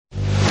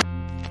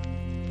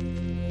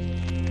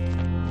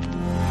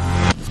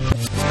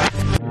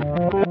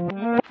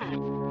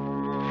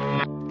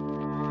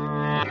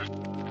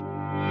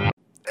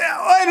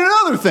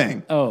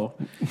thing. Oh,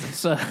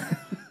 so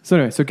So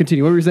anyway, so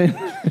continue. What were you saying?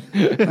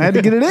 I had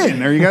to get it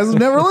in, or you guys would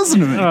never listen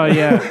to me. oh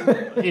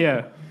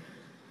yeah.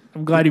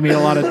 I'm glad you made a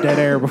lot of dead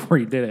air before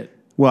you did it.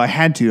 Well, I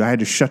had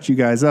to shut you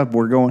guys up.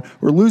 We're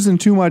losing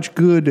too much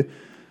good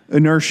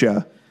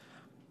inertia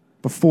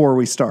before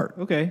we start.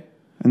 Okay.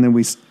 And then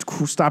we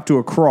stop to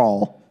a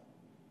crawl.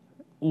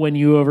 When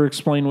you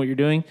over-explain what you're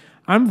doing,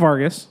 I'm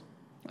Vargas.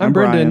 I'm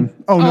Brendan.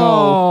 Brian. Oh,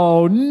 no.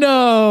 Oh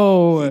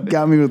no!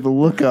 Got me with the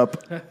look up.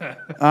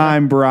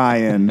 I'm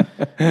Brian.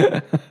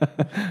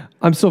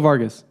 I'm still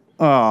Vargas.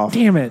 Oh,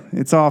 Damn it!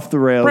 it's off the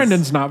rails.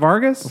 Brendan's not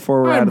Vargas.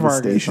 Before we're I'm out of the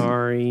Vargas.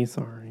 station.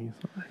 Sorry.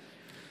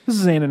 This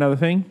is Ain't Another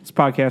Thing. It's a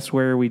podcast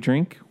where we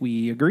drink,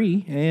 we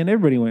agree, and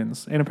everybody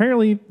wins. And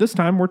apparently, this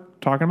time we're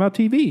talking about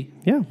TV.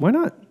 Yeah, why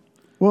not?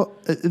 Well,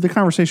 the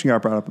conversation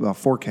got brought up about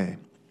 4K.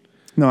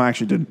 No, I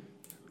actually didn't.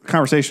 The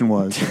conversation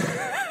was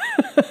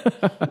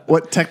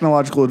what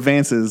technological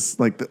advances,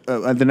 like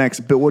the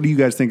next, but what do you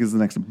guys think is the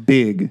next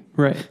big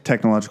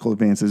technological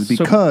advances?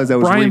 Because so I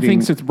was Brian reading.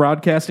 thinks it's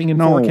broadcasting in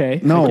No,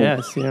 4K. no, I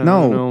guess, yeah,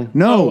 no,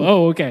 no.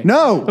 Oh, okay.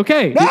 No.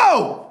 Okay.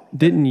 No.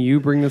 Didn't you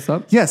bring this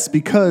up? Yes,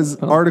 because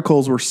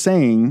articles were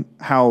saying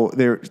how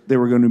they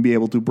were going to be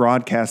able to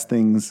broadcast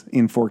things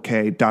in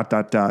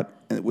 4K ...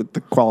 with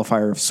the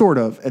qualifier of sort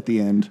of at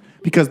the end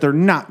because they're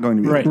not going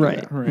to be able to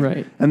do that.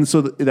 Right. And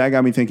so that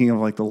got me thinking of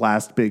like the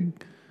last big.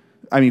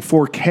 I mean,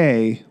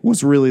 4K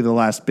was really the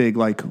last big,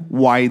 like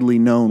widely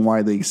known,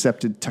 widely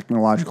accepted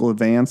technological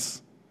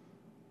advance.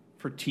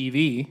 For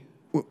TV.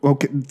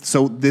 Okay,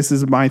 so this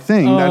is my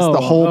thing. That's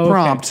the whole okay,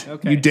 prompt.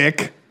 okay. You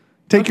dick.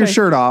 Take your Okay.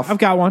 shirt off. I've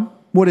got one.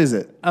 What is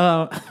it?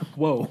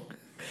 Whoa.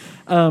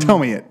 Tell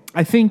me it.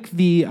 I think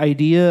the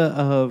idea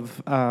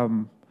of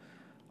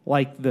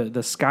like the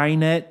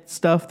Skynet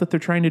stuff that they're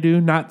trying to do,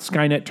 not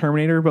Skynet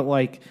Terminator, but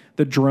like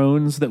the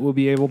drones that will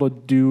be able to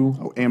do,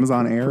 Oh,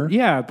 Amazon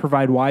Air.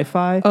 provide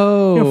Wi-Fi.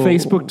 Oh,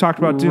 Facebook talked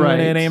about doing right,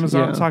 it.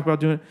 Amazon yeah. talked about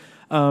doing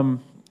it,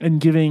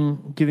 and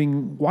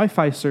giving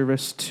Wi-Fi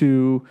service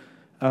to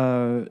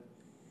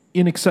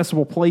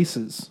inaccessible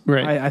places.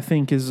 Right. I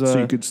think is So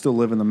you could still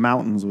live in the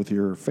mountains with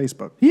your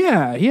Facebook.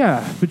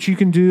 Yeah, but you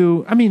can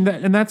do. I mean,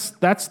 that's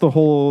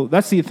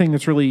the thing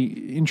that's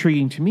really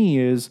intriguing to me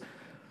is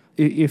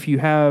if you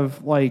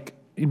have like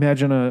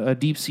imagine a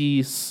deep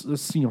sea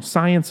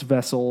science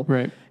vessel,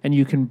 Right. and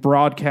you can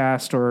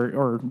broadcast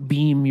or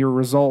beam your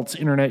results,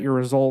 internet your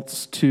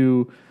results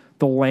to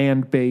the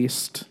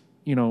land-based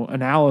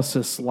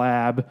analysis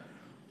lab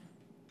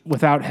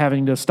without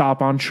having to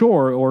stop on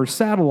shore or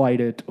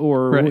satellite it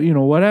or Right.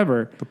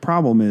 whatever. The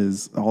problem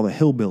is all the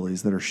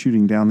hillbillies that are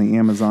shooting down the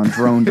Amazon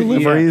drone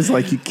deliveries.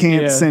 Like you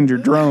can't send your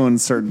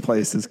drones certain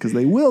places because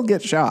they will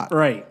get shot.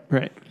 Right.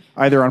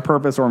 Either on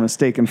purpose or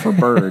mistaken for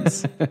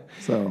birds.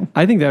 So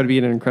I think that would be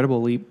an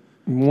incredible leap.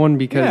 One,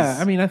 because Yeah,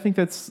 I mean, I think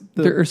that's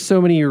there are so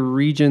many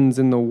regions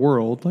in the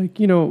world, like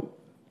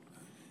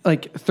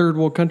third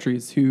world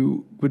countries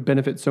who would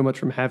benefit so much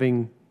from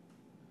having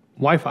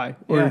Wi-Fi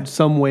or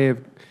some way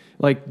of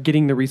like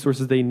getting the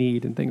resources they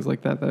need and things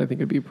like that. That I think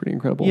would be pretty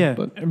incredible. Yeah,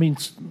 But I mean,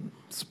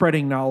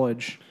 spreading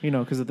knowledge,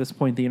 because at this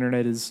point the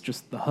internet is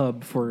just the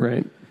hub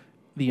for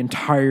the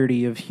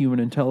entirety of human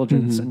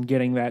intelligence, and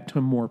getting that to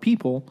more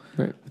people,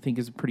 I think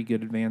is pretty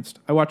good advanced.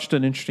 I watched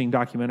an interesting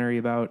documentary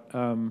about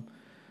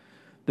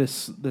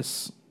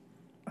this.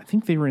 I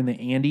think they were in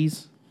the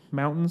Andes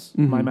mountains,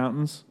 my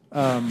mountains.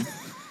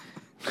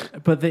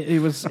 But it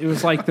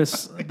was like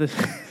this.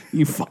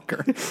 you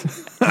fucker.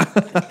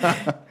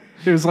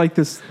 It was like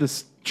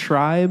this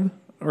tribe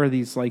or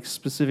these like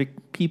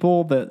specific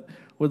people that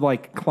would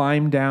like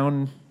climb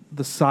down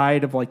the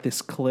side of like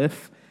this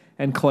cliff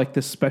and collect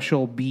this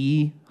special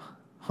bee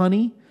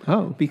honey.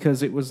 Oh.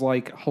 Because it was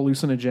like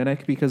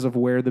hallucinogenic because of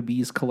where the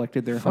bees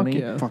collected their honey.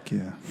 yeah. Fuck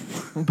yeah.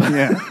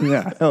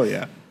 yeah. Hell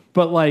yeah.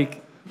 But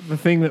like the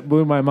thing that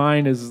blew my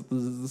mind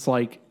is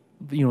like,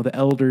 the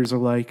elders are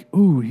like,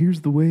 "Ooh,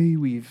 here's the way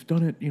we've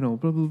done it," blah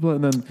blah blah,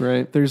 and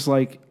then there's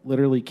like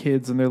literally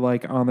kids, and they're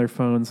like on their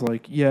phones,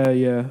 like, "Yeah,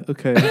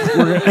 okay,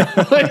 we're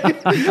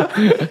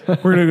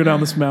gonna go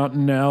down this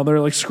mountain now." They're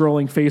like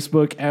scrolling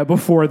Facebook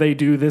before they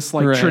do this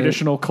like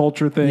traditional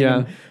culture thing. Yeah.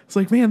 And it's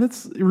like, man,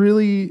 that's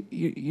really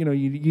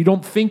you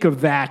don't think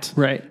of that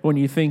when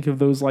you think of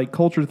those like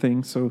culture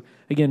things. So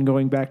again,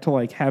 going back to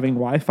like having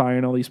Wi-Fi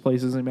in all these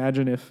places,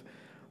 imagine if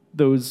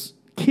those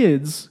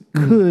kids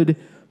could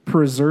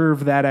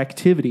preserve that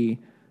activity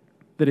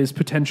that is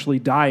potentially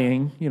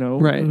dying,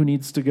 who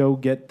needs to go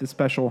get the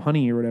special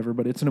honey or whatever,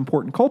 but it's an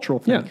important cultural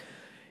thing. Yeah.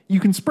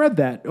 You can spread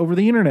that over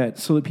the internet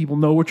so that people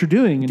know what you're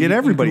doing. And Get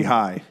everybody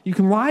high. You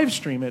can live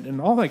stream it and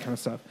all that kind of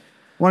stuff.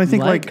 Well, I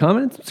think like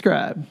comment, and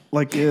subscribe.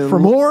 Like for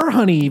more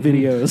honey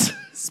videos.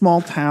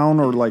 Small town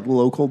or like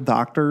local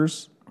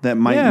doctors that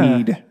might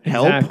need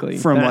help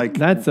from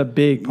that's a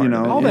big part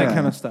of it. All that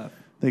kind of stuff.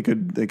 They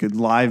could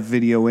live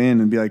video in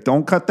and be like,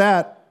 "Don't cut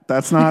that.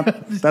 That's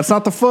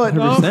not the foot.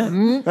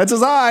 100%. That's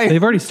his eye.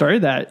 They've already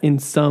started that in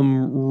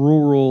some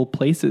rural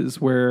places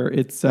where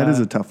it's. That is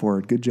a tough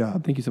word. Good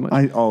job. Thank you so much.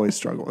 I always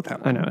struggle with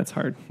that one. I know, it's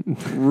hard.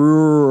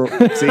 Rural.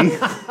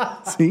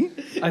 See?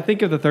 I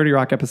think of the 30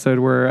 Rock episode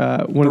where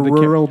one of the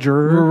rural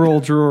juror. Rural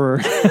juror.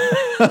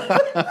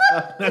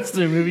 That's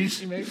the movie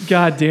she made.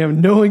 God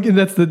damn, no one can.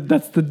 That's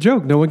the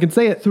joke. No one can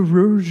say it. The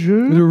rural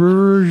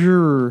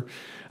juror.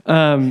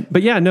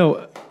 But yeah,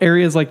 no,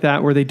 areas like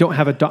that where they don't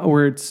have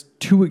where it's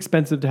too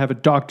expensive to have a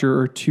doctor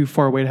or too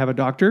far away to have a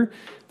doctor,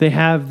 they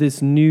have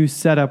this new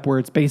setup where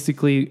it's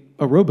basically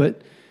a robot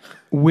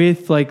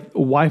with like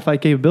Wi-Fi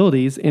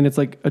capabilities, and it's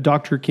like a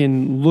doctor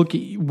can look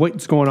at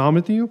what's going on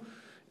with you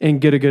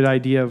and get a good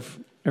idea of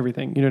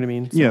everything. You know what I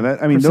mean? So, yeah,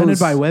 presented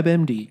by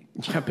WebMD.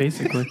 yeah,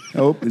 basically.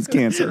 Oh, it's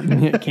cancer.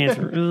 Yeah,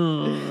 cancer.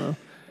 Ugh.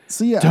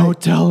 So yeah, Don't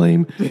tell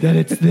him that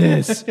it's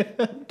this.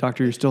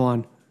 Doctor, you're still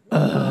on.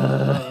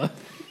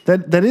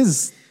 that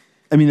is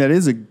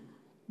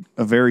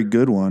a very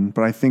good one,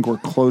 but I think we're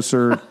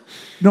closer.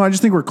 No, I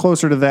just think we're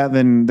closer to that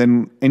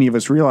than any of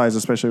us realize,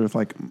 especially with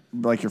like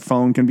your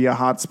phone can be a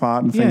hotspot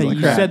and things like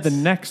you that. said the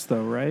next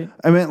though, right?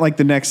 I meant like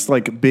the next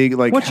like big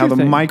like What's how your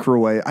the thing?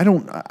 microwave.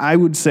 I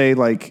would say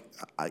like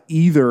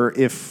either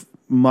if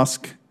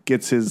Musk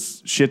gets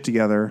his shit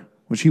together,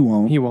 which he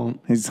won't. He won't.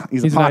 He's a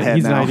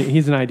pothead now.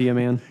 He's an idea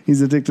man.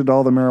 He's addicted to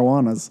all the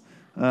marijuanas.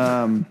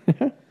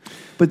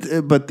 But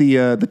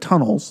the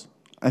tunnels,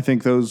 I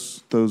think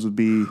those would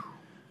be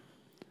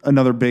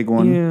another big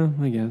one. Yeah,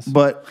 I guess.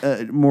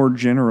 But more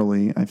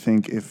generally, I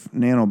think if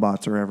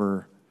nanobots are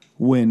ever,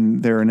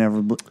 when they're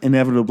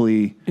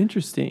inevitably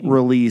Interesting.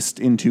 released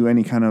into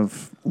any kind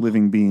of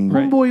living being.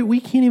 Oh boy, we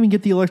can't even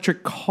get the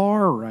electric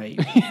car right.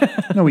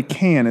 No, we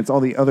can. It's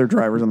all the other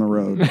drivers on the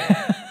road.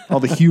 All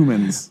the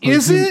humans.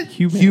 Is it?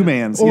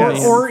 Humans, Or,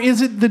 yes. or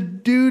is it the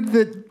dude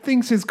that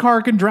thinks his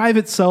car can drive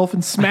itself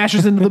and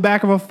smashes into the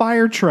back of a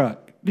fire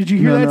truck? Did you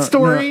hear that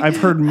story? No, I've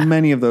heard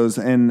many of those,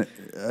 and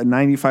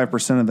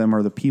 95% of them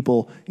are the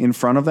people in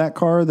front of that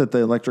car that the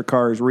electric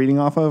car is reading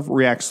off of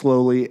react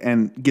slowly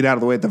and get out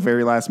of the way at the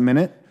very last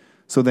minute.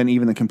 So then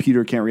even the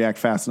computer can't react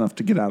fast enough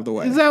to get out of the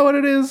way. Is that what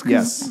it is?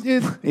 'Cause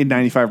Yes. In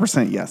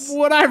 95%, yes.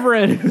 what I've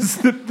read is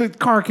that the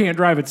car can't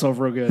drive itself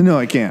real good. No,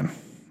 it can.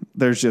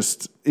 There's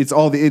just, it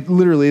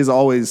literally is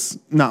always,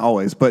 not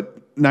always, but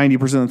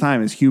 90% of the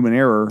time is human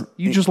error.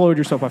 You just lowered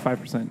yourself by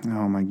 5%.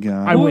 Oh my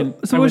God. I win.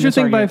 So I what's win your this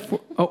thing by?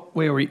 argument.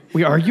 Wait, are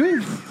we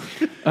arguing?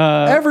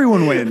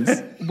 Everyone wins.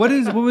 What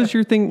was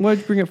your thing? Why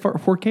did you bring up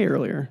 4K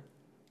earlier?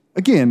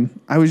 Again,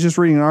 I was just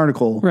reading an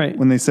article Right.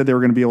 when they said they were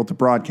going to be able to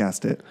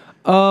broadcast it.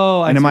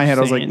 Oh, And in my head,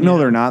 I was like, no,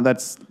 they're not.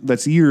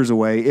 That's years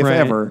away, if Right.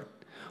 ever.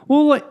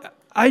 Well, like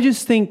I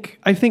think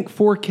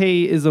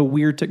 4K is a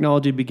weird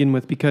technology to begin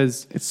with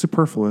because, It's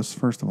superfluous,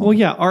 first of all. well,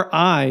 yeah, our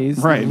eyes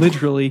Right.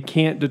 literally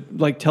can't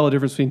tell a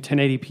difference between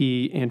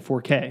 1080p and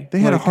 4K. They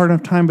had a hard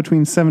enough time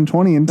between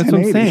 720 and That's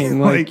 1080. what I'm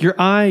saying. Like your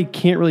eye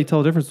can't really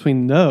tell the difference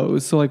between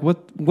those. So like,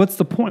 what's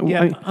the point?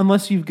 Yeah,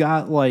 unless you've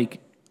got like,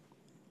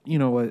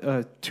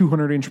 a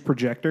 200-inch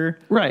projector.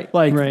 Right,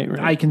 Like right.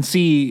 I can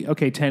see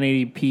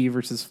 1080p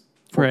versus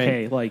 4K.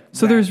 Right. Like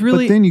So that. there's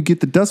really But then you get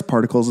the dust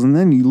particles, and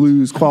then you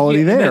lose quality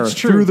Yeah, there that's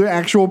true. through the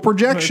actual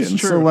projection. That's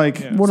true. So, like,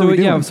 Yeah. what are we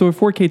doing? Yeah, so with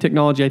 4K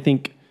technology, I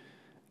think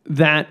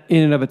that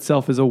in and of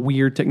itself is a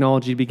weird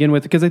technology to begin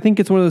with because I think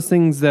it's one of those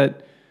things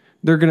that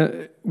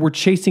we're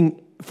chasing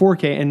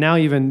 4K and now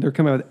even they're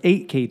coming out with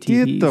 8K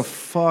TVs. Get the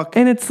fuck.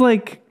 And it's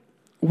like,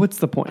 what's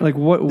the point? Like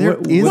There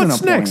isn't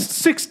what's a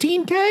next? point.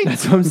 16K?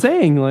 That's what I'm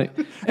saying. Like,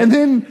 And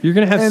then you're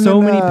gonna have and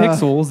so then, many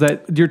pixels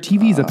that your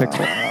TV's a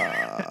pixel.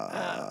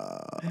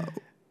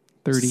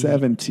 30,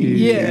 17.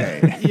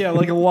 Yeah, yeah,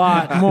 like a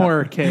lot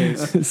more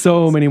Ks.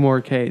 so many more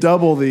Ks.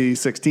 Double the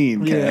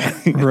 16K.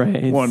 Yeah.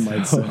 Right. One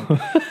might say.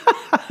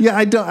 Yeah,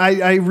 I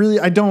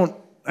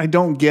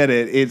don't get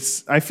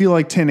it. I feel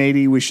like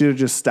 1080 we should have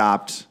just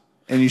stopped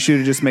and you should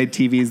have just made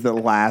TVs that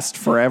last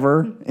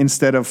forever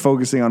instead of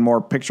focusing on more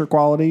picture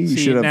quality. You See,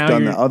 should have now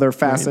done the you're- other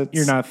facets.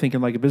 You're not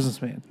thinking like a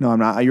businessman. No, I'm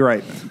not. You're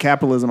right.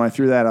 Capitalism, I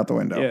threw that out the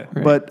window. Yeah.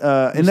 Right. But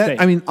and that,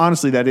 Mistake. I mean,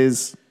 honestly, that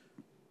is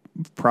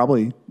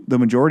probably the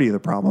majority of the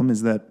problem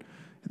is that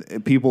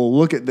people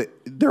look at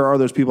there are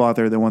those people out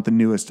there that want the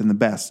newest and the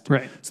best.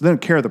 Right. So they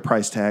don't care the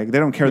price tag. They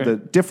don't care the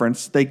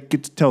difference. They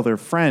get to tell their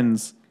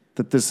friends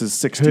that this is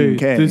 16K.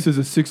 Hey, this is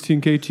a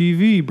 16K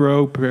TV,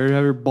 bro. Prepare to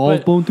have your balls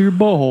But- blown through your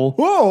butthole.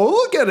 Whoa,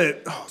 look at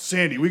it. Oh,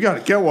 Sandy, we got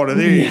to get one of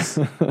these.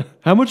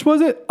 How much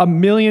was it? $1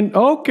 million.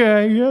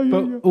 Okay, yeah.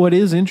 But what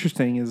is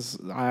interesting is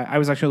I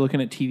was actually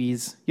looking at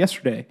TVs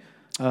yesterday.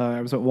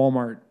 I was at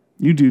Walmart.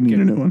 You do need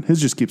a new one. His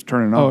just keeps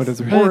turning Oh, off. it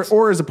does really?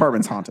 Or his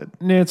apartment's haunted.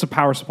 It's a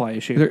power supply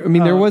issue.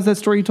 There was that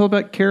story you told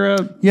about Kara.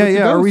 Yeah, with the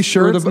yeah. Are we ghost,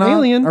 sure or it's the not?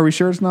 alien? Are we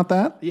sure it's not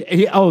that?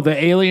 The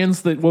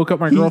aliens that woke up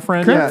my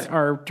girlfriend correct.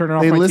 are turning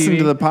off They my listen TV.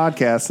 to the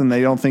podcast and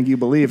they don't think you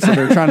believe, so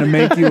they're trying to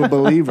make you a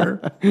believer.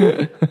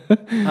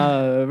 But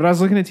I was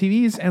looking at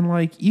TVs and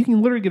like you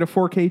can literally get a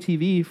 4K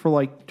TV for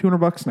like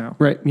 $200 now.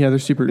 Right. Yeah, they're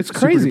super. It's super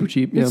crazy. duper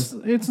cheap. Yeah.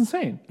 It's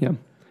insane. Yeah.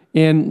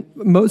 And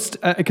most,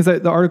 because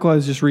the article I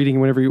was just reading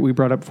whenever we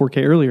brought up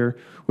 4K earlier,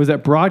 was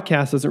that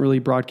broadcast doesn't really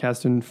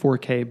broadcast in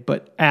 4K,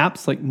 but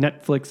apps like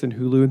Netflix and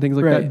Hulu and things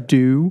like that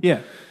do. Yeah.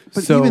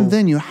 But even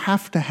then, you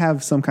have to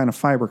have some kind of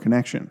fiber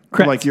connection.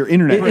 Correct. Like your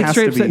internet has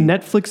to be.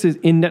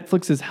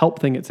 Netflix's help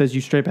thing, it says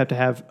you straight up have to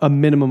have a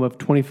minimum of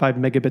 25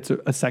 megabits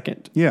a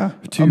second. Yeah,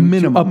 a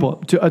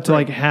minimum. To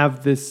like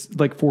have this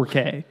like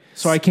 4K.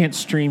 So I can't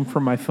stream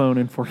from my phone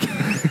in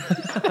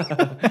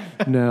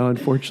 4K. No,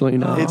 unfortunately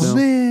not.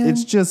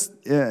 It's just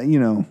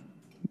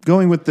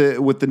going with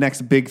the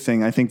next big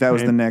thing. I think that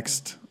was the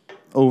next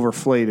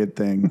overflated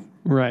thing.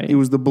 Right. It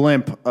was the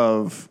blimp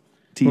of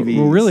TV.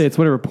 Well, really, it's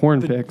whatever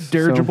porn picks.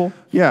 Dirigible. So.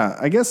 Yeah,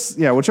 I guess.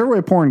 Yeah, whichever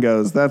way porn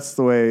goes, that's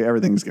the way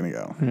everything's going to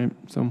go. Right.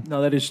 So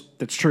No,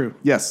 that's true.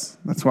 yes,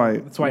 that's why.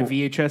 That's why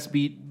VHS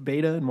beat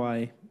Beta and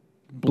why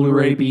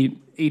Blu-ray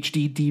beat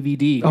HD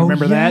DVD. Oh,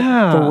 Remember yeah.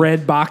 that? The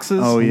red boxes.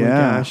 Oh, oh my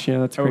yeah. gosh, yeah,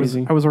 that's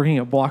crazy. I was working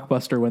at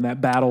Blockbuster when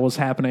that battle was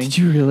happening. Did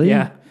you really?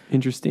 Yeah.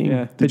 Interesting.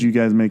 Yeah. Did you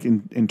guys make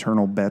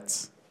internal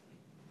bets?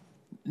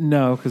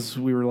 No, because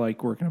we were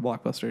like working at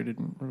Blockbuster. It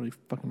didn't really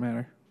fucking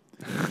matter.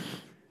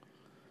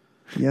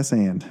 Yes,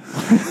 and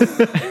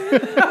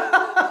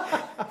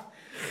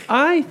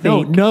I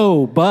think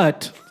No,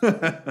 but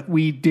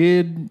we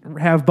did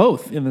have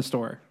both in the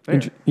store.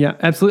 There. Yeah,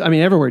 absolutely. I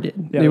mean, everywhere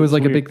did. Yeah, it was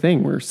like weird. a big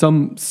thing where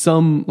some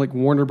like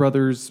Warner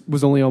Brothers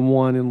was only on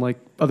one, and like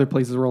other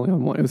places were only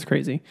on one. It was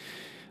crazy.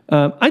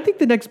 I think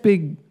the next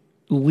big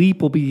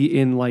leap will be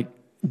in like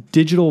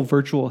digital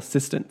virtual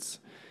assistants,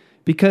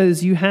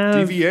 because you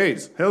have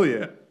DVAs. Hell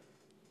yeah! You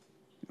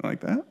like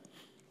that?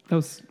 that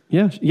was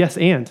yes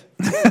and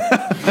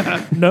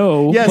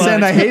No. Yes, but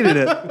and I hated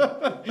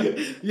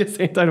it. yes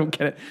and I don't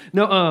get it.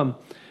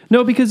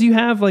 No, because you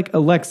have like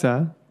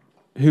Alexa,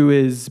 who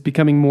is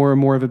becoming more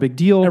and more of a big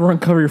deal. everyone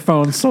cover your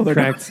phones so they're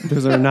Correct.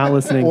 Those are not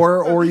listening.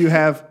 or you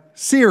have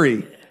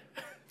Siri.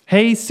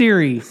 Hey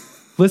Siri,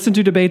 listen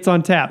to Debates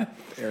on Tap.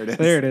 There it is.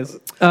 There it is.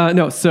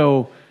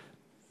 So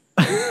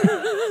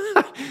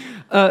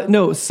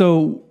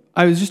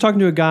I was just talking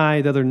to a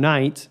guy the other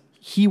night.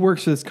 He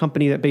works for this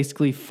company that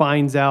basically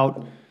finds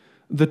out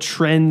the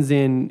trends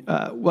in,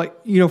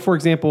 for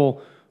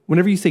example,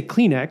 whenever you say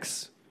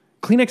Kleenex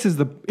is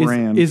the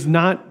Brand. is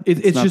not.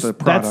 It's not just the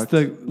product.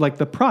 that's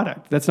the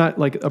product. That's not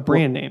like a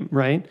brand name,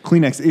 right?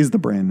 Kleenex is the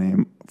brand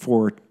name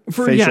for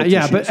facial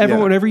yeah. tissues. But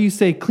whenever you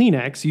say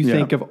Kleenex, you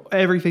think of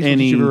every facial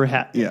tissue you've ever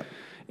had. Yeah.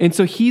 And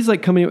so he's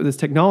like coming up with this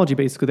technology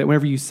basically that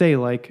whenever you say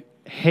like,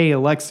 "Hey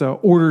Alexa,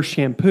 order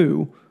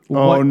shampoo,"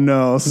 Oh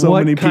no! So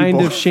many people. What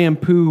kind of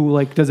shampoo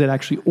like does it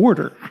actually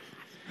order?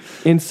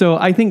 And so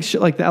I think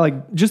shit like that,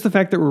 like just the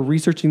fact that we're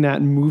researching that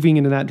and moving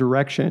into that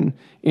direction,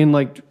 and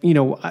like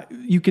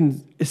you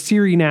can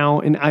Siri now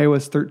in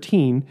iOS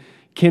 13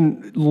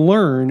 can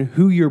learn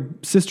who your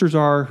sisters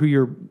are, who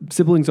your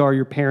siblings are,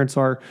 your parents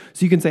are.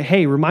 So you can say,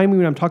 "Hey, remind me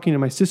when I'm talking to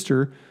my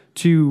sister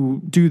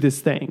to do this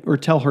thing or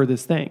tell her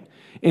this thing."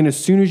 And as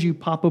soon as you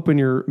pop open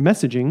your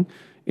messaging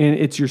and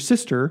it's your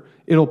sister,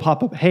 it'll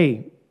pop up,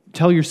 "Hey,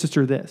 tell your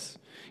sister this."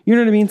 You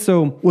know what I mean?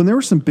 So when there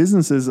were some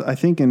businesses, I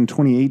think in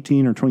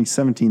 2018 or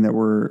 2017, that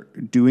were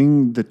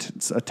doing the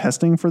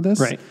testing for this,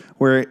 right?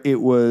 Where it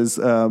was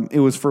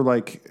for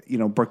like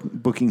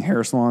booking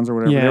hair salons or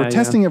whatever. Yeah, they were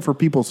testing it for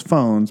people's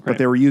phones, but Right.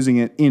 they were using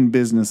it in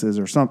businesses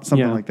or something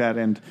Yeah. like that.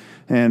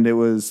 And it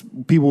was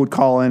people would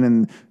call in,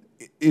 and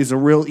is a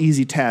real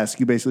easy task.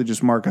 You basically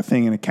just mark a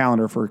thing in a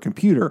calendar for a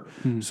computer.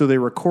 So they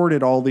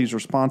recorded all these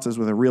responses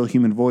with a real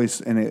human voice,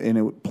 and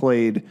it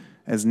played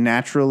as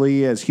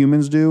naturally as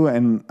humans do,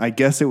 and I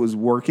guess it was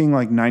working.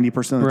 Like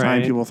 90% of the time,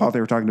 Right. people thought they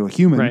were talking to a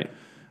human. Right.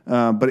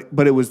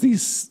 But it was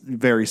these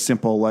very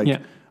simple, like, Yeah.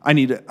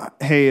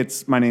 hey,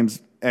 my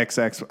name's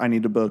XX. I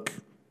need to book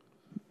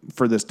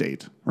for this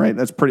date. Right.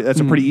 That's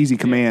a pretty easy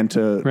command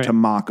to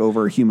mock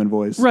over a human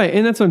voice. Right.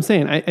 And that's what I'm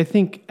saying. I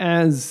think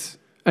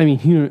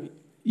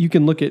you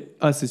can look at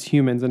us as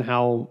humans and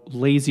how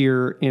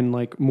lazier and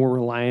like more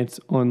reliant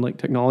on like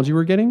technology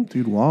we're getting.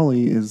 Dude,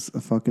 Wall-E is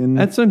a fucking...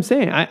 That's what I'm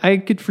saying. I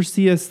could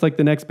foresee us like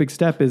the next big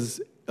step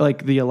is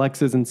like the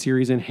Alexas and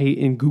Siris and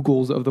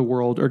Googles of the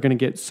world are going to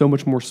get so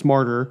much more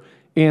smarter.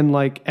 And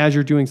like, as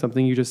you're doing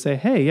something, you just say,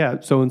 "Hey, yeah,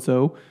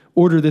 so-and-so,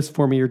 order this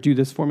for me or do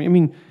this for me." I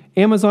mean,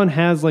 Amazon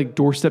has like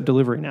doorstep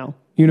delivery now.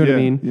 You know what I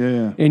mean?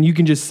 Yeah. And you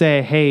can just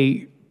say,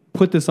 "Hey,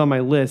 put this on my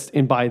list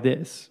and buy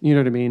this." You know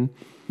what I mean?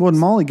 Well, and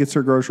Molly gets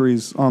her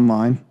groceries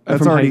online.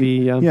 That's From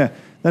already Hy-Vee, yeah.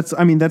 That's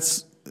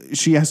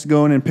she has to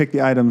go in and pick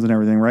the items and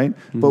everything, right?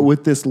 But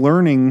with this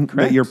learning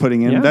that you're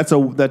putting in, Yeah.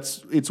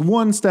 it's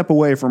one step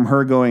away from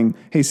her going,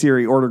 "Hey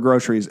Siri, order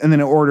groceries," and then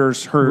it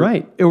orders her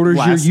Right. It orders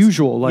last- your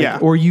usual, like, Yeah.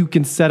 or you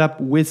can set up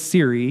with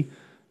Siri,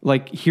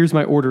 like, here's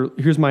my order,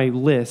 here's my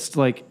list.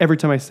 Like every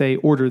time I say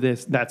order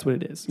this, that's what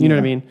it is. You know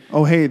what I mean?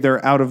 Oh, hey,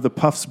 they're out of the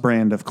Puffs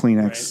brand of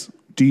Kleenex.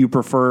 Do you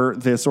prefer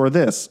this or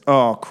this?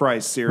 Oh,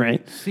 Christ, Siri.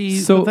 Right. See,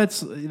 So-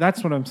 but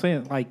that's what I'm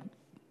saying. Like,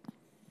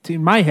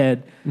 in my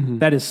head,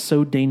 that is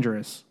so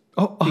dangerous.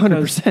 Oh,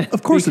 100%.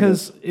 Of course it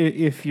because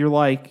if you're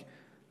like,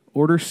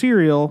 order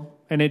cereal,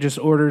 and it just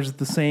orders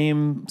the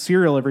same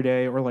cereal every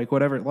day, or like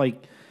whatever,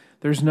 like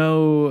There's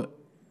no,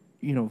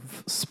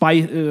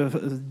 spice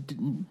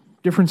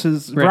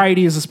differences. Right.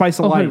 Variety is the spice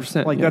of life.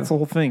 Like that's the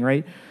whole thing,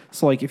 right?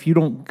 So like if you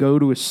don't go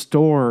to a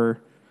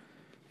store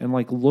and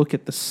like look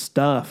at the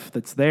stuff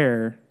that's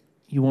there,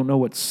 you won't know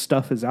what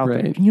stuff is out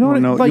there. You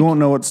won't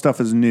know what stuff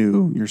is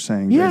new. You're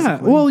saying,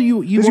 basically. Well,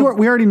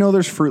 we already know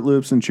there's Fruit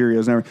Loops and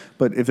Cheerios and everything.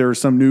 But if there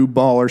was some new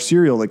ball or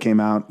cereal that came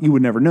out, you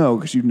would never know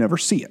because you'd never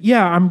see it.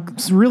 Yeah, I'm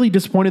really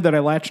disappointed that I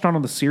latched on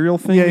the cereal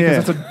thing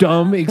because it's a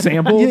dumb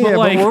example. but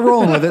we're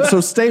rolling with it, so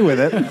stay with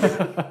it.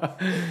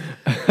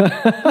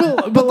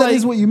 but that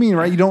is what you mean,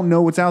 right? You don't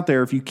know what's out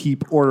there if you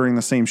keep ordering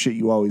the same shit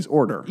you always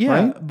order.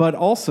 Yeah, right? But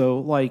also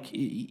like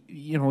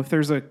if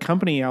there's a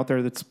company out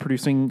there that's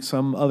producing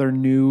some other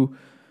new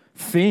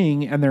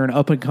thing and they're an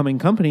up and coming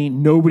company,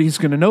 nobody's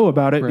going to know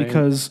about it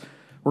because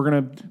we're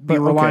going to be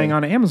relying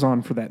on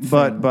Amazon for that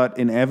thing. But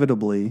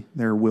inevitably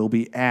there will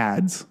be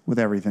ads with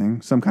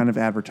everything, some kind of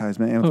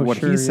advertisement. And with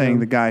he's saying,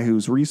 the guy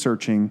who's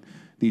researching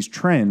these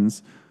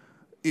trends,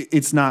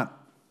 it's not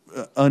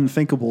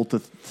unthinkable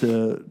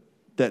to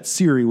that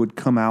Siri would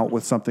come out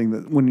with something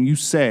that when you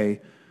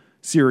say,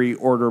 Siri,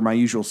 order my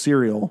usual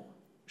cereal,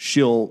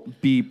 she'll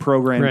be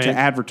programmed to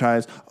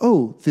advertise,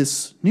 oh,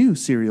 this new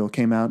cereal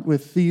came out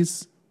with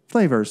these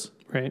flavors.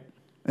 Right.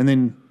 And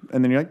then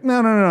you're like, no,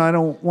 I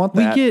don't want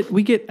that.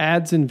 We get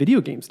ads in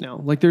video games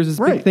now. Like there's this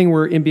big thing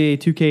where NBA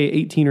 2K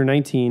 18 or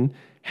 19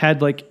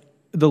 had like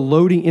the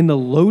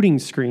loading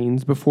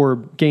screens before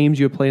games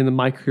you would play in the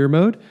My Career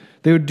mode.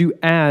 They would do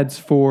ads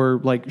for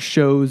like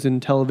shows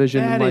and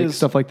television and like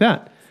stuff like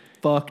that.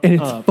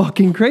 It's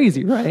fucking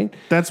crazy, right?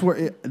 That's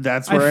where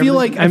I feel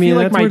like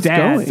my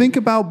dad. Think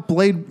about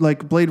Blade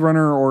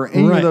Runner or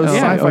any of those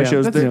sci-fi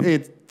shows.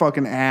 It's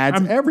fucking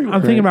ads everywhere.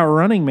 I'm thinking about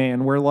Running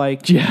Man, where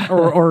like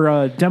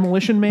or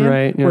Demolition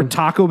Man, where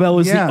Taco Bell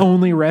is the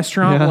only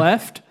restaurant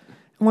left.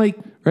 Like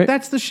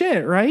that's the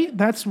shit, right?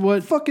 That's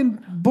what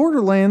fucking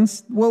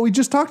Borderlands. What we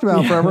just talked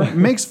about forever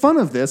makes fun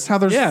of this. How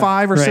there's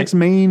 5 or 6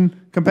 main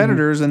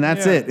competitors, and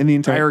that's it in the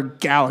entire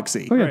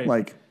galaxy.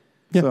 Like.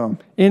 Yeah. So.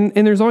 And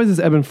there's always this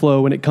ebb and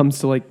flow when it comes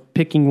to like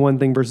picking one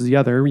thing versus the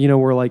other.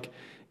 Where like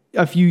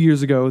a few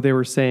years ago they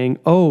were saying,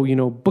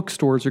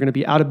 bookstores are going to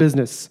be out of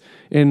business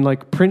and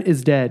like print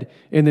is dead.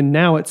 And then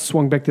now it's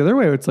swung back the other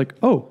way. It's like,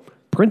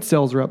 print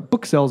sales are up,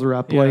 book sales are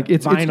up. Yeah. Like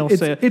it's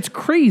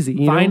crazy.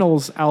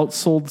 Vinyls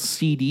outsold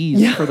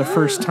CDs for the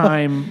first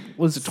time.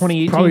 Was it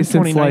 2018, probably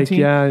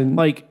 2019?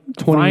 Like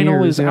 20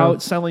 vinyl years, is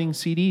outselling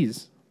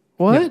CDs.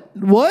 What? Yeah.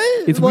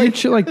 What? It's weird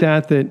shit like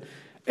that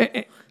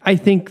I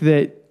think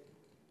that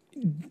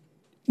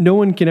no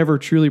one can ever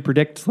truly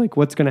predict like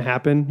what's going to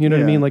happen. You know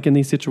what I mean? Like in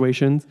these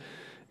situations.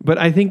 But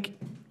I think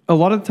a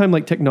lot of the time,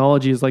 like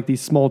technology is like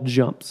these small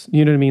jumps.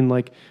 You know what I mean?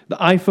 Like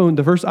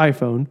the first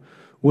iPhone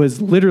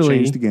was literally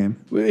changed the game.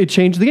 It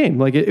changed the game.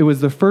 Like it was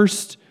the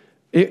first,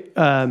 it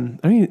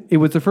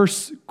was the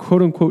first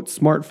quote unquote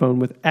smartphone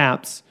with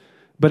apps,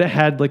 but it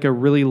had like a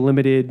really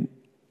limited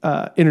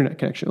internet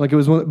connection. Like it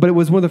was one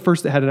of the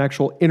first that had an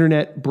actual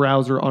internet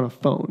browser on a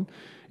phone,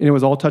 and it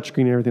was all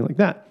touchscreen and everything like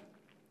that.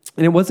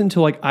 And it wasn't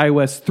until like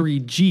iOS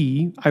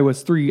 3G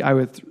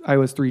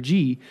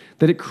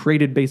that it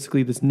created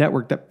basically this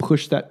network that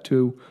pushed that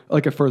to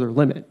like a further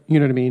limit. You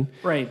know what I mean?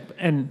 Right.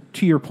 And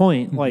to your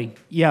point,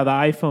 like, the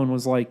iPhone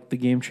was like the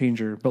game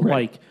changer, but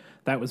like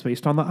that was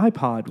based on the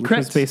iPod, which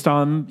was based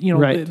on,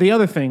 the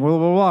other thing, blah,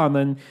 blah, blah. And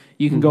then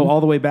you can go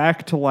all the way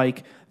back to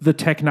like the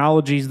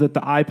technologies that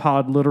the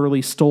iPod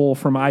literally stole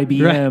from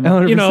IBM.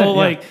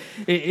 Right.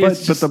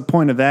 But the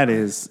point of that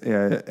is,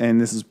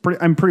 and this is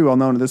I'm pretty well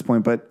known at this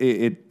point, but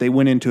they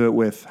went into it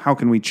with how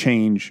can we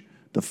change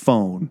the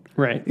phone?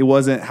 Right. It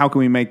wasn't how can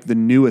we make the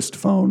newest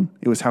phone.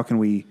 It was how can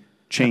we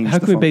change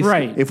the phone.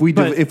 Right. If we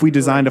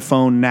designed a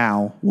phone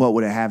now, what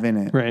would it have in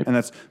it? Right. And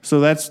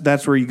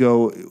that's where you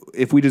go.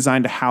 If we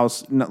designed a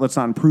house, let's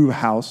not improve a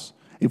house.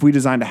 If we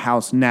designed a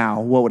house now,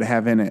 what would it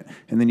have in it?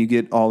 And then you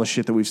get all the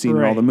shit that we've seen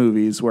in all the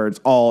movies where it's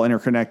all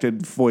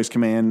interconnected, voice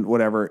command,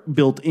 whatever,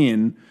 built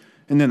in.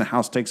 And then the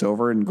house takes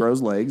over and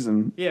grows legs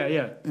and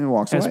and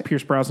walks away. As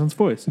Pierce Brosnan's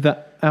voice.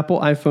 The Apple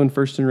iPhone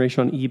first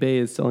generation on eBay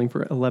is selling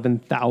for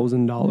 $11,000 right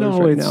now.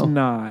 No, it's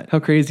not. How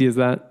crazy is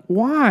that?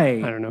 Why?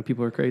 I don't know.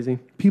 People are crazy.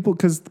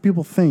 Because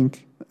people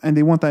think, and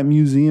they want that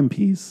museum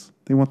piece.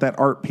 They want that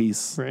art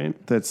piece. Right.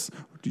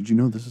 Did you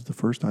know this is the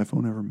first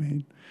iPhone ever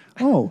made?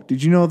 Oh,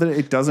 did you know that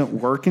it doesn't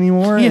work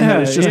anymore? And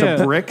that it's just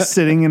a brick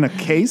sitting in a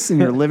case in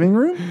your living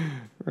room?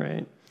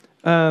 Right.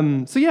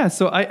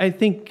 So I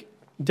think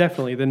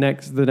definitely the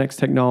next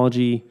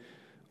technology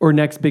or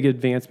next big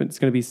advancement is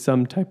going to be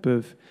some type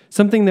of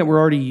something that we're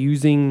already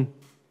using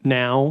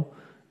now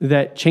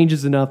that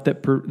changes enough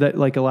that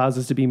like allows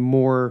us to be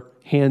more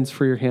hands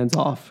free or hands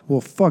off.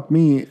 Well, fuck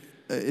me.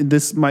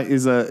 This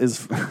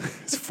is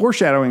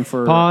foreshadowing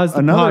for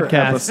another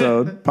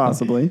episode,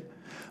 possibly.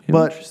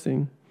 But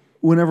interesting.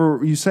 Whenever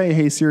you say,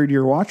 "Hey Siri, do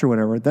your watch" or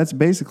whatever, that's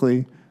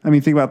basically. I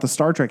mean, think about the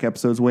Star Trek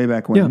episodes way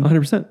back when. Yeah,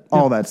 100%.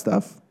 All that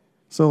stuff.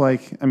 So,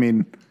 like, I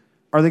mean,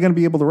 are they going to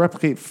be able to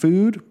replicate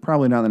food?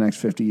 Probably not in the next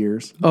 50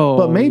 years. Oh,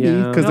 but maybe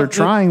because they're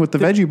trying with the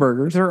veggie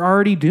burgers. They're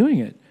already doing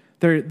it.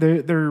 they're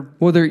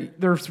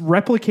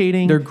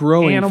replicating. They're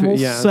growing animal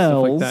cells,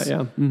 cells, stuff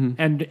like that,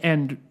 yeah.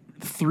 and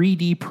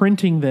 3D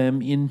printing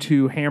them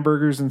into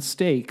hamburgers and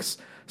steaks,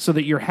 so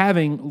that you're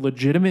having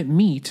legitimate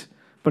meat,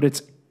 but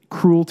it's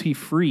cruelty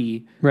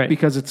free, right?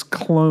 Because it's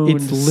cloned.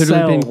 It's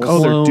literally been cells.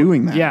 cloned. Oh, they're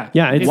doing that. Yeah,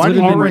 yeah. It's why did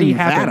already you bring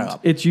that happened. up?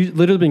 It's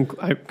literally been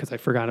because I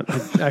forgot it.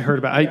 I heard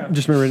about it. I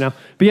just remember it now.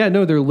 But yeah,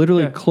 no, they're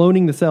literally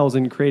cloning the cells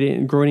and creating it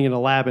and growing it in a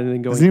lab and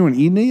then going. Has anyone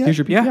eaten it yet? Here's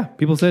your Yeah.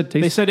 People said it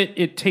tastes. They said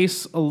it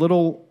tastes a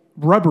little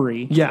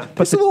rubbery. Yeah.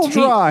 but It's a little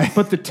dry.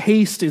 But the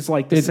taste is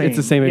like the same. It's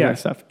the same exact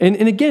stuff. And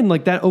again,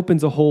 like that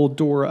opens a whole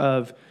door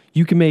of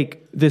you can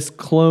make this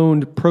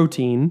cloned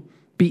protein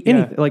be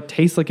anything, like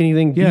taste like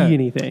anything, be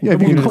anything. Yeah,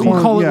 if you We'll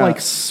can call it yeah. like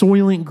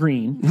Soylent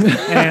Green.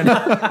 And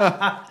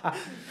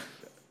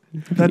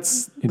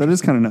that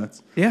is kind of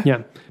nuts.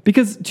 Yeah.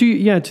 Because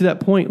to that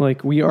point,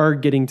 like we are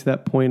getting to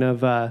that point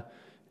of,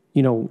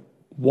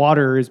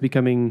 water is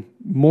becoming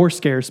more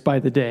scarce by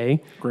the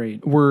day.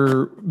 Great.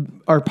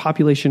 Our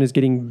population is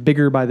getting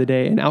bigger by the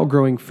day and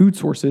outgrowing food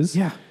sources.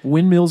 yeah,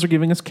 windmills are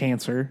giving us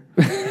cancer.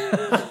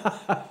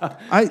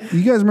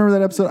 You guys remember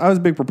that episode? I was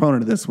a big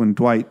proponent of this when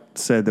Dwight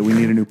said that we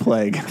need a new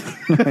plague.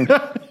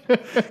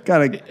 Got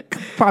to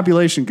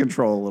population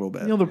control a little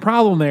bit. The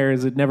problem there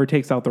is it never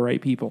takes out the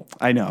right people.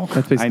 I know.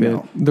 That's basically I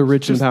know. it. The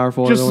rich and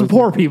powerful. Just the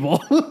poor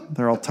people.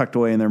 They're all tucked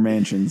away in their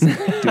mansions,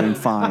 doing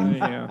fine.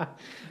 Yeah.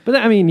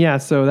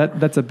 But so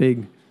that's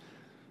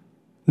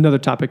another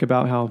topic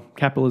about how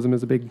capitalism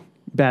is a big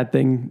bad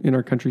thing in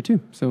our country too.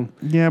 So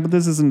Yeah, but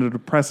this isn't a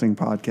depressing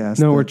podcast.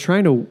 no, we're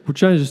trying to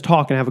just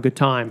talk and have a good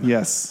time.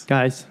 Yes.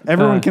 Guys.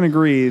 Everyone can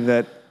agree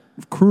that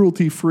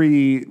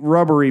cruelty-free,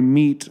 rubbery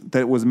meat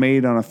that was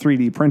made on a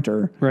 3D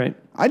printer, Right.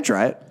 I'd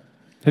try it.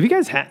 Have you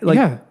guys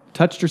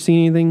touched or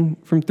seen anything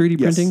from 3D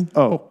Yes. printing?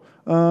 Oh.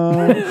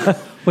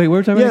 Wait, what were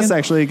we talking about Yes, again?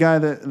 actually, a guy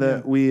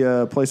that we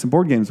play some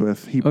board games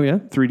with, he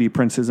 3D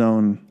prints his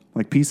own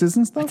like pieces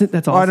and stuff.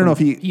 That's I don't know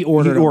if awesome. he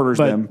orders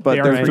them, but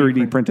they they're are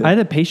 3D printed. I had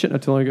a patient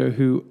not too long ago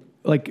who,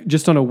 like,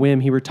 just on a whim,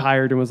 he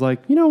retired and was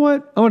like, you know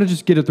what? I want to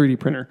just get a 3D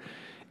printer.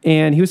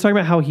 And he was talking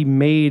about how he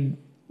made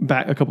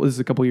this is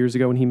a couple years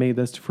ago when he made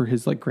this for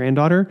his like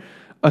granddaughter,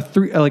 a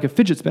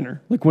fidget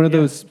spinner, like one of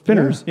those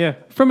spinners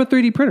from a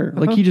 3D printer.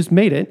 Like he just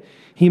made it.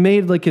 He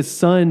made like his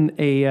son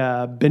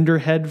a bender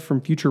head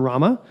from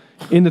Futurama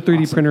in the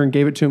 3D printer and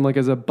gave it to him like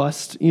as a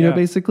bust,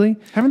 basically.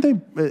 Haven't they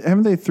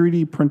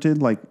 3D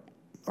printed like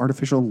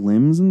artificial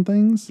limbs and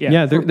things?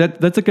 Yeah,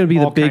 that's going to be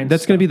the all big. kinds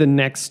That's of going to be the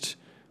next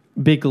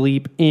big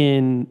leap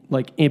in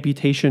like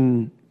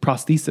amputation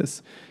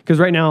prosthesis. Because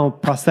right now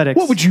prosthetics.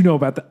 What would you know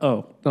about that?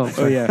 Oh,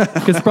 yeah.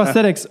 Because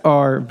prosthetics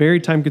are very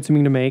time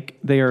consuming to make.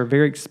 They are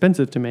very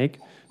expensive to make.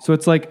 So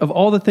it's like of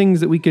all the things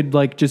that we could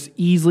like just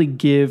easily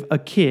give a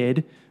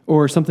kid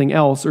or something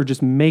else or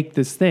just make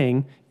this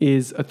thing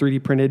is a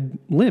 3D printed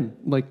limb.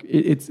 Like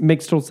it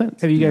makes total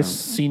sense. Have you guys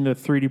seen the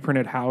 3D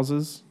printed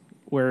houses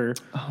where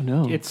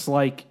no. it's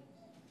like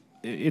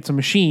it's a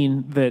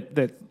machine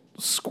that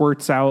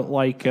squirts out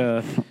like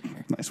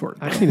Nice word.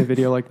 I've seen a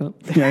video like that.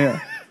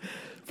 Yeah.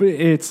 but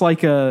it's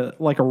like a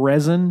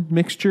resin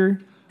mixture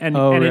and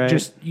it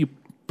just you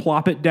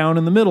plop it down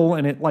in the middle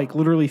and it like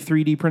literally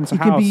 3D prints a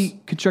It house could be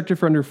constructed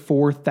for under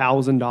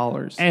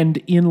 $4,000. and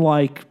in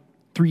like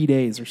 3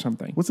 days or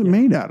something. What's it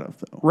made out of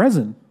though?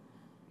 Resin.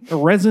 A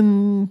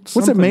resin. What's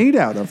it something. made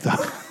out of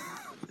though?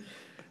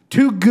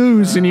 2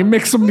 goos and you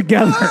mix them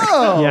together.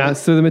 Yeah,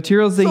 so the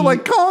materials they So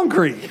like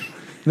concrete.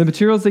 The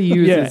materials they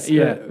use Yeah, is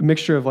yeah. a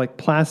mixture of like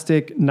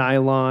plastic,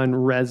 nylon,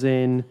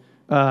 resin,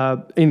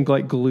 and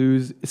like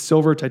glues,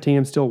 silver,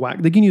 titanium, steel,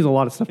 wax. They can use a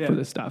lot of stuff for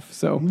this stuff.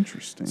 So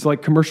Interesting. So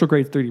like commercial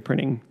grade 3D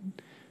printing.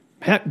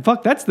 Heck,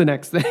 fuck, that's the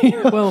next thing.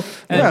 Well,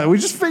 Yeah, we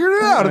just figured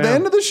it out at the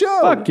end of the show.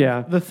 Fuck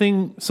yeah. the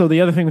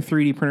other thing with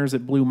 3D printers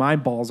that blew my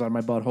balls out of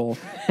my butthole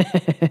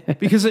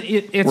because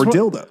it's Or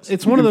dildos.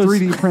 It's You one of can those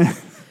 3D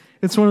print.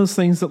 It's one of those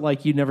things that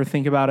like you never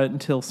think about it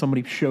until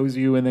somebody shows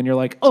you, and then you're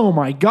like, "Oh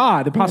my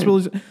god, the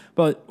possibilities!"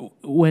 But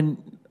when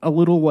a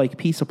little like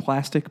piece of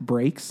plastic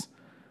breaks,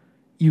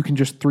 you can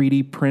just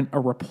 3D print a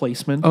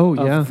replacement.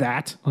 of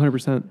that.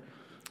 100%.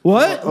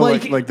 What?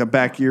 like the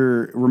back of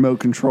your remote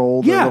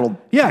control, the little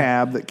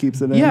tab that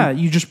keeps it in. Yeah,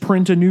 you just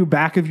print a new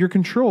back of your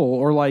control,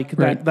 or like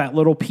Right. that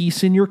little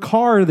piece in your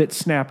car that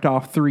snapped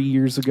off 3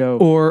 years ago.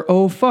 Or,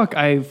 oh fuck,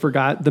 I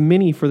forgot the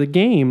mini for the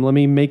game. Let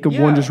me make one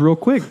Yeah. just real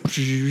quick.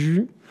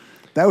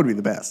 That would be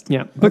the best.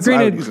 Yeah, but That's what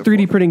I would granted, use it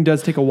 3D for. printing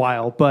does take a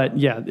while. But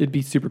yeah, it'd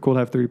be super cool to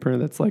have 3D printer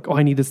that's like, oh,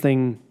 I need this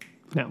thing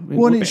now.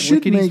 Well, and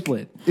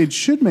Lickety-split. it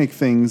should make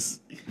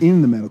things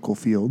in the medical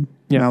field.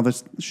 Yeah. Now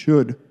this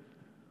should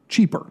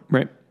cheaper,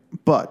 Right.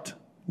 but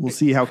we'll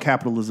see how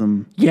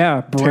capitalism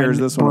Yeah, tears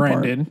this one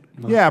Brendan.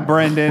 apart. Yeah,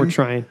 Brendan. We're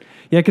trying.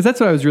 Yeah, because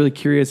that's what I was really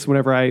curious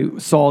whenever I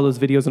saw those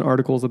videos and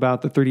articles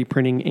about the 3D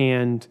printing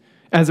and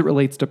as it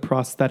relates to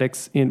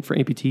prosthetics for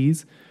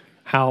amputees,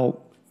 how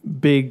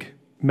big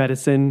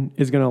medicine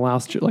is going to allow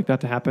shit like that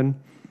to happen.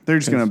 They're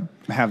just going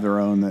to have their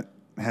own that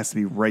has to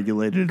be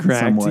regulated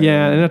Correct. in some way.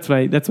 Yeah, and that's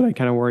what I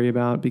kind of worry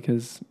about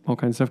because all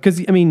kinds of stuff.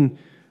 Because I mean,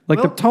 like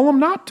Well, tell them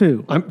not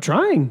to. I'm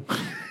trying.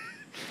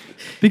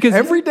 Because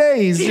every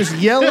day he's just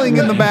yelling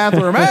in the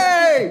bathroom,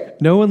 "Hey!"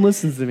 No one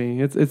listens to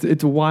me.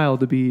 It's wild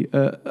to be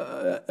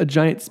a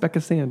giant speck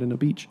of sand in a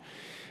beach.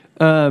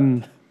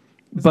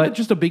 But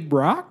just a big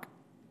rock?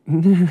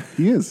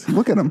 He is.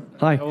 Look at him.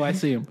 Hi. Oh, I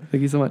see him.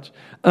 Thank you so much.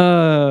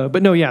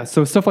 But no, yeah.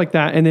 So stuff like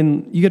that, and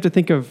then you have to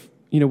think of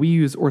we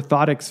use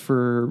orthotics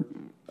for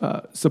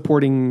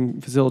supporting,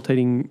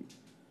 facilitating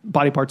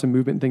body parts and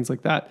movement and things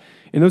like that,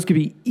 and those could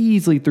be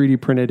easily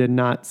 3D printed and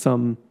not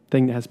some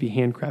thing that has to be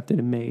handcrafted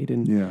and made.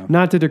 And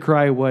not to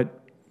decry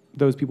what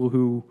those people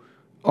who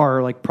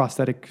are like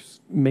prosthetic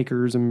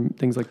makers and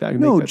things like that.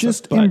 No,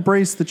 just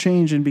embrace the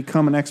change and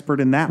become an expert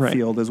in that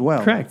field as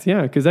well. Correct.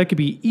 Yeah, because that could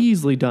be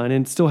easily done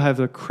and still have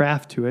a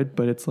craft to it.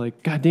 But it's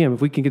like, goddamn,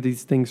 if we can get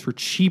these things for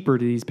cheaper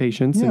to these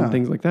patients and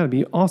things like that, it'd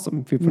be awesome.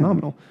 It'd be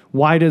phenomenal.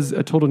 Why does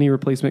a total knee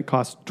replacement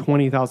cost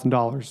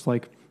 $20,000?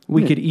 Like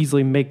we could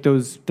easily make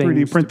those things.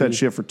 3D print that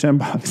shit for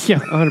 $10. Yeah,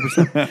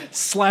 100%.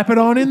 Slap it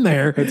on in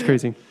there. That's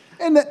crazy.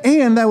 And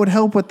that would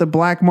help with the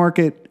black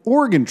market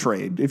organ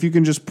trade. If you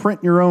can just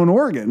print your own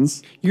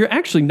organs. You're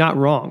actually not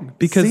wrong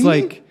because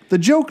the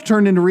joke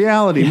turned into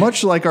reality,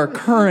 much like our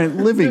current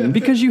living.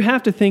 Because you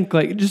have to think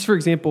like, just for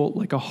example,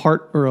 like a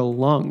heart or a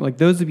lung, like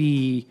those would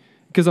be,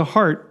 because a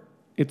heart,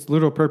 its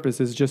literal purpose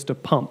is just to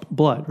pump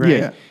blood, right?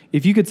 Yeah.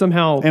 If you could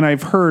somehow. And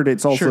I've heard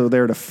it's also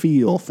there to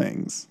feel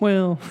things.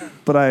 Well.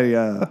 But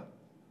I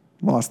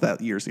lost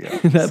that years ago.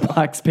 That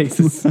black space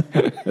is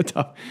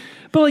tough.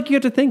 But like you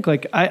have to think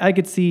like I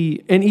could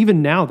see, and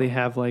even now they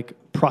have like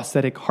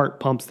prosthetic heart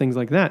pumps, things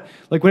like that.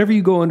 Like whenever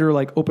you go under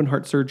like open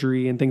heart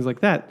surgery and things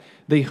like that,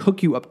 they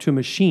hook you up to a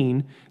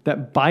machine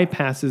that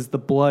bypasses the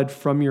blood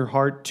from your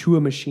heart to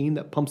a machine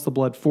that pumps the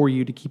blood for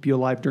you to keep you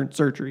alive during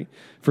surgery,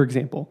 for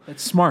example.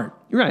 That's smart.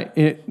 Right.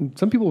 And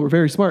some people were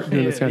very smart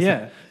doing this kind of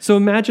stuff. So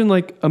imagine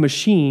like a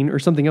machine or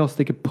something else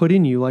they could put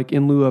in you, like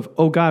in lieu of,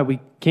 oh God, we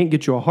can't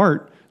get you a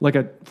heart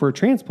for a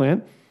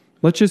transplant.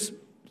 Let's just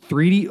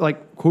 3D,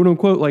 like quote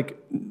unquote, like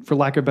for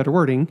lack of better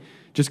wording,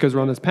 just because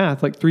we're on this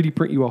path, like 3D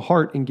print you a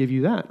heart and give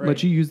you that.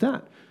 Let you use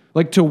that.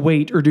 Like to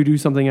wait or to do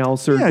something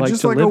else or like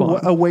just to like live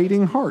on. a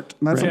waiting heart.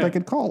 That's what I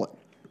could call it.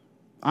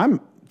 I'm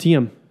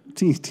TM.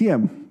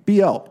 TM.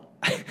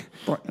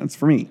 BL. That's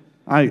for me.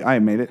 I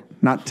made it,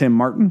 not Tim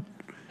Martin.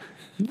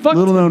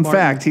 Little known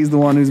fact, he's the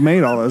one who's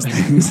made all those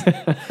things.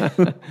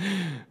 But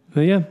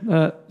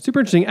yeah,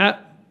 super interesting. I'd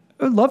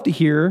love to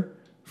hear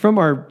from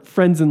our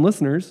friends and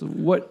listeners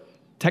what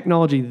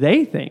technology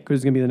they think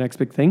is going to be the next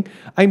big thing.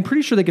 I'm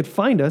pretty sure they could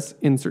find us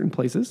in certain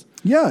places.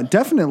 Yeah,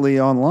 definitely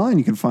online.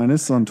 You can find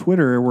us on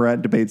Twitter. We're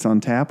at Debates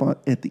on Tap.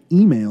 At the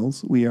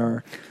emails, we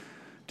are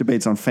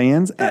Debates on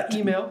Fans at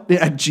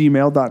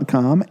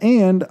gmail.com.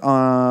 And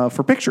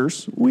for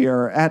pictures, we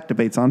are at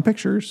Debates on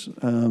Pictures.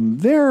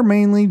 They're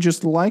mainly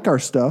just like our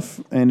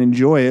stuff and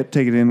enjoy it.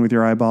 Take it in with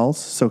your eyeballs,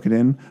 soak it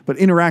in. But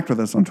interact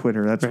with us on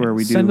Twitter. That's where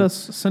we do.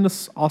 Send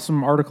us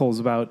awesome articles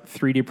about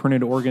 3D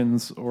printed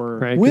organs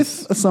or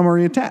with a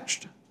summary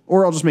attached.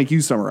 Or I'll just make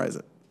you summarize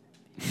it.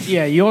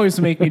 Yeah, you always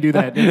make me do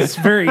that. It's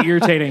very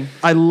irritating.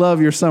 I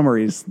love your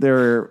summaries.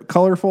 They're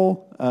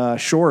colorful,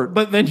 short.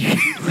 But then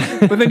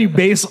you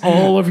base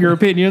all of your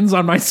opinions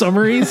on my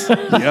summaries.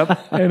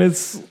 Yep. And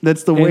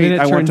that's the weight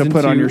I want to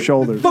put on your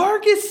shoulders.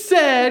 Vargas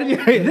said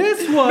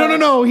this was...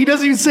 No. He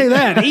doesn't even say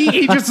that.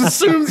 He just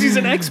assumes he's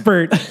an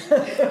expert.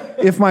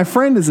 If my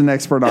friend is an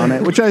expert on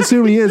it, which I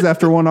assume he is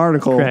after one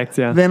article, correct,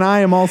 yeah, then I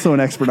am also an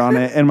expert on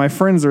it, and my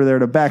friends are there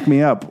to back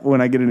me up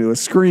when I get into a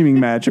screaming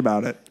match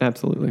about it.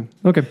 Absolutely.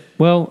 Okay.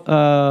 Well,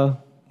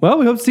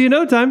 we hope to see you in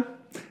no time.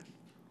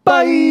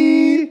 Bye.